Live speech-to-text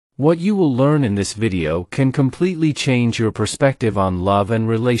What you will learn in this video can completely change your perspective on love and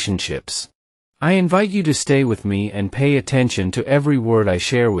relationships. I invite you to stay with me and pay attention to every word I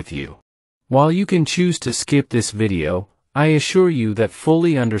share with you. While you can choose to skip this video, I assure you that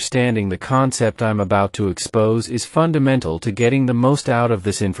fully understanding the concept I'm about to expose is fundamental to getting the most out of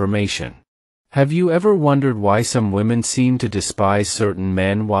this information. Have you ever wondered why some women seem to despise certain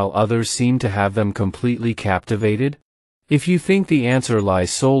men while others seem to have them completely captivated? If you think the answer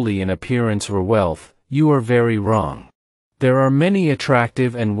lies solely in appearance or wealth, you are very wrong. There are many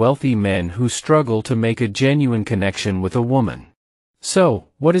attractive and wealthy men who struggle to make a genuine connection with a woman. So,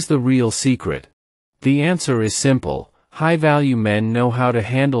 what is the real secret? The answer is simple: high-value men know how to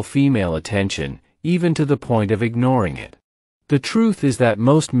handle female attention, even to the point of ignoring it. The truth is that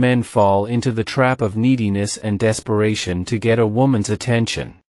most men fall into the trap of neediness and desperation to get a woman's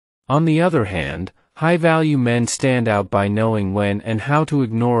attention. On the other hand, high-value men stand out by knowing when and how to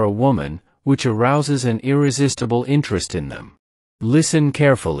ignore a woman, which arouses an irresistible interest in them. Listen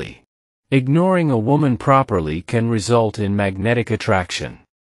carefully. Ignoring a woman properly can result in magnetic attraction.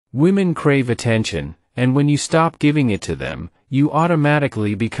 Women crave attention, and when you stop giving it to them, you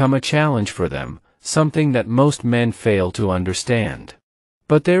automatically become a challenge for them, something that most men fail to understand.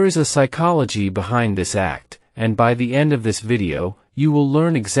 But there is a psychology behind this act, and by the end of this video, you will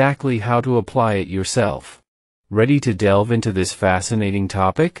learn exactly how to apply it yourself. Ready to delve into this fascinating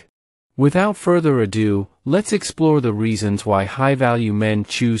topic? Without further ado, let's explore the reasons why high-value men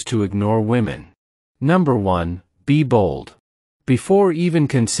choose to ignore women. Number 1. Be bold. Before even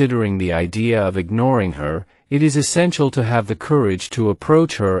considering the idea of ignoring her, it is essential to have the courage to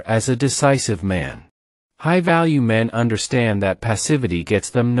approach her as a decisive man. High-value men understand that passivity gets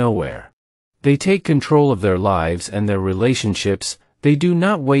them nowhere. They take control of their lives and their relationships. They do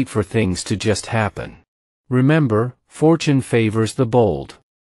not wait for things to just happen. Remember, fortune favors the bold.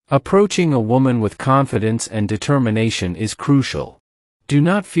 Approaching a woman with confidence and determination is crucial. Do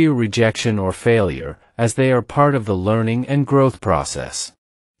not fear rejection or failure, as they are part of the learning and growth process.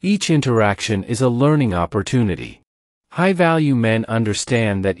 Each interaction is a learning opportunity. High-value men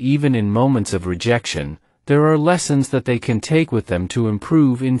understand that even in moments of rejection, there are lessons that they can take with them to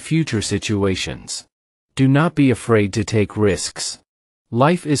improve in future situations. Do not be afraid to take risks.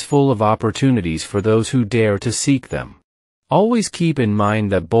 Life is full of opportunities for those who dare to seek them. Always keep in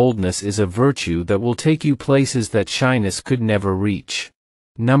mind that boldness is a virtue that will take you places that shyness could never reach.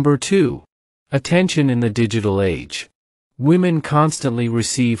 Number 2. Attention in the digital age. Women constantly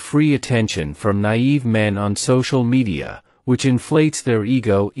receive free attention from naive men on social media, which inflates their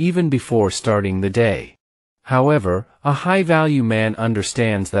ego even before starting the day. However, a high-value man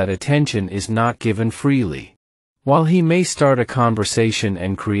understands that attention is not given freely. While he may start a conversation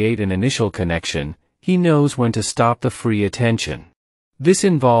and create an initial connection, he knows when to stop the free attention. This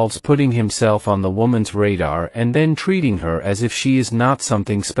involves putting himself on the woman's radar and then treating her as if she is not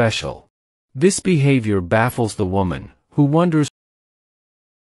something special. This behavior baffles the woman, who wonders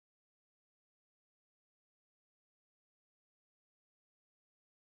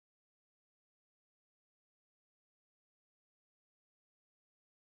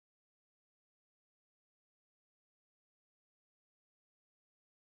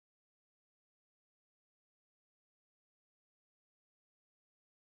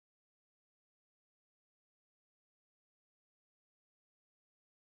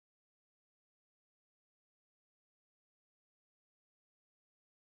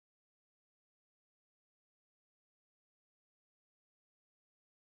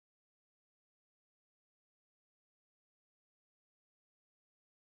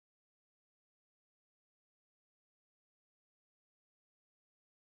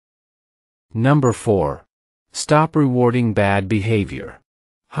Number 4. Stop rewarding bad behavior.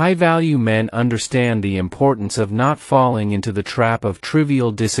 High-value men understand the importance of not falling into the trap of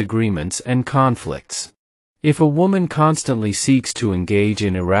trivial disagreements and conflicts. If a woman constantly seeks to engage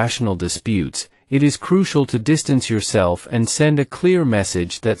in irrational disputes, it is crucial to distance yourself and send a clear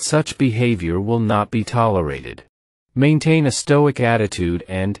message that such behavior will not be tolerated. Maintain a stoic attitude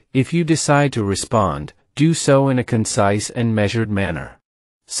and, if you decide to respond, do so in a concise and measured manner.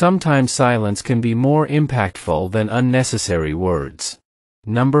 Sometimes silence can be more impactful than unnecessary words.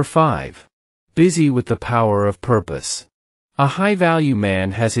 Number 5. Busy with the power of purpose. A high-value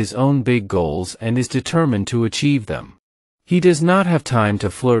man has his own big goals and is determined to achieve them. He does not have time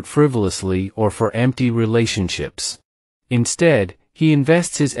to flirt frivolously or for empty relationships. Instead, he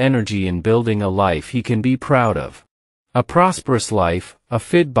invests his energy in building a life he can be proud of. A prosperous life, a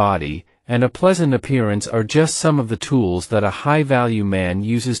fit body, and a pleasant appearance are just some of the tools that a high-value man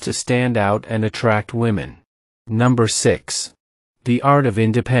uses to stand out and attract women. Number 6. The art of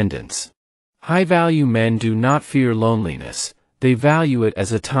independence. High-value men do not fear loneliness, they value it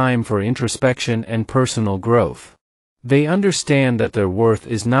as a time for introspection and personal growth. They understand that their worth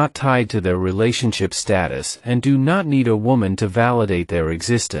is not tied to their relationship status and do not need a woman to validate their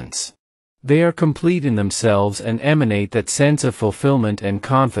existence. They are complete in themselves and emanate that sense of fulfillment and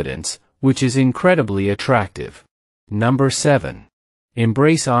confidence, which is incredibly attractive. Number 7.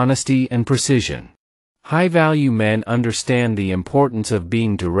 Embrace honesty and precision. High-value men understand the importance of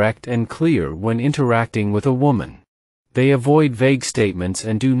being direct and clear when interacting with a woman. They avoid vague statements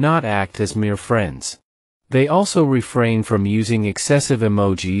and do not act as mere friends. They also refrain from using excessive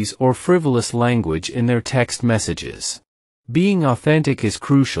emojis or frivolous language in their text messages. Being authentic is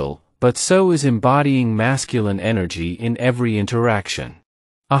crucial, but so is embodying masculine energy in every interaction.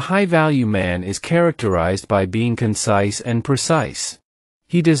 A high-value man is characterized by being concise and precise.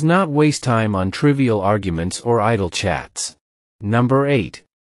 He does not waste time on trivial arguments or idle chats. Number 8.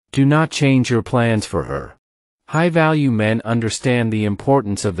 Do not change your plans for her. High-value men understand the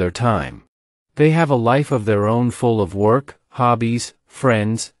importance of their time. They have a life of their own full of work, hobbies,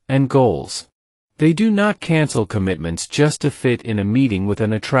 friends, and goals. They do not cancel commitments just to fit in a meeting with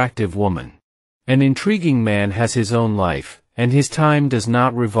an attractive woman. An intriguing man has his own life, and his time does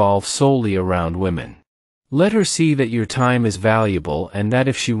not revolve solely around women. Let her see that your time is valuable and that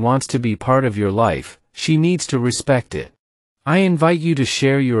if she wants to be part of your life, she needs to respect it. I invite you to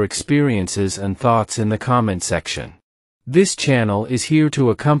share your experiences and thoughts in the comment section. This channel is here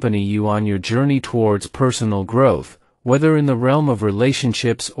to accompany you on your journey towards personal growth, whether in the realm of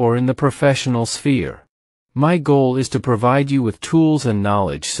relationships or in the professional sphere. My goal is to provide you with tools and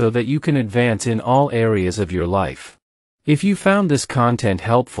knowledge so that you can advance in all areas of your life. If you found this content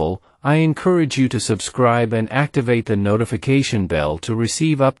helpful, I encourage you to subscribe and activate the notification bell to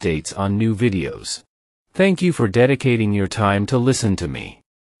receive updates on new videos. Thank you for dedicating your time to listen to me.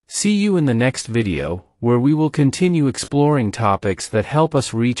 See you in the next video, where we will continue exploring topics that help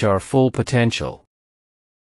us reach our full potential.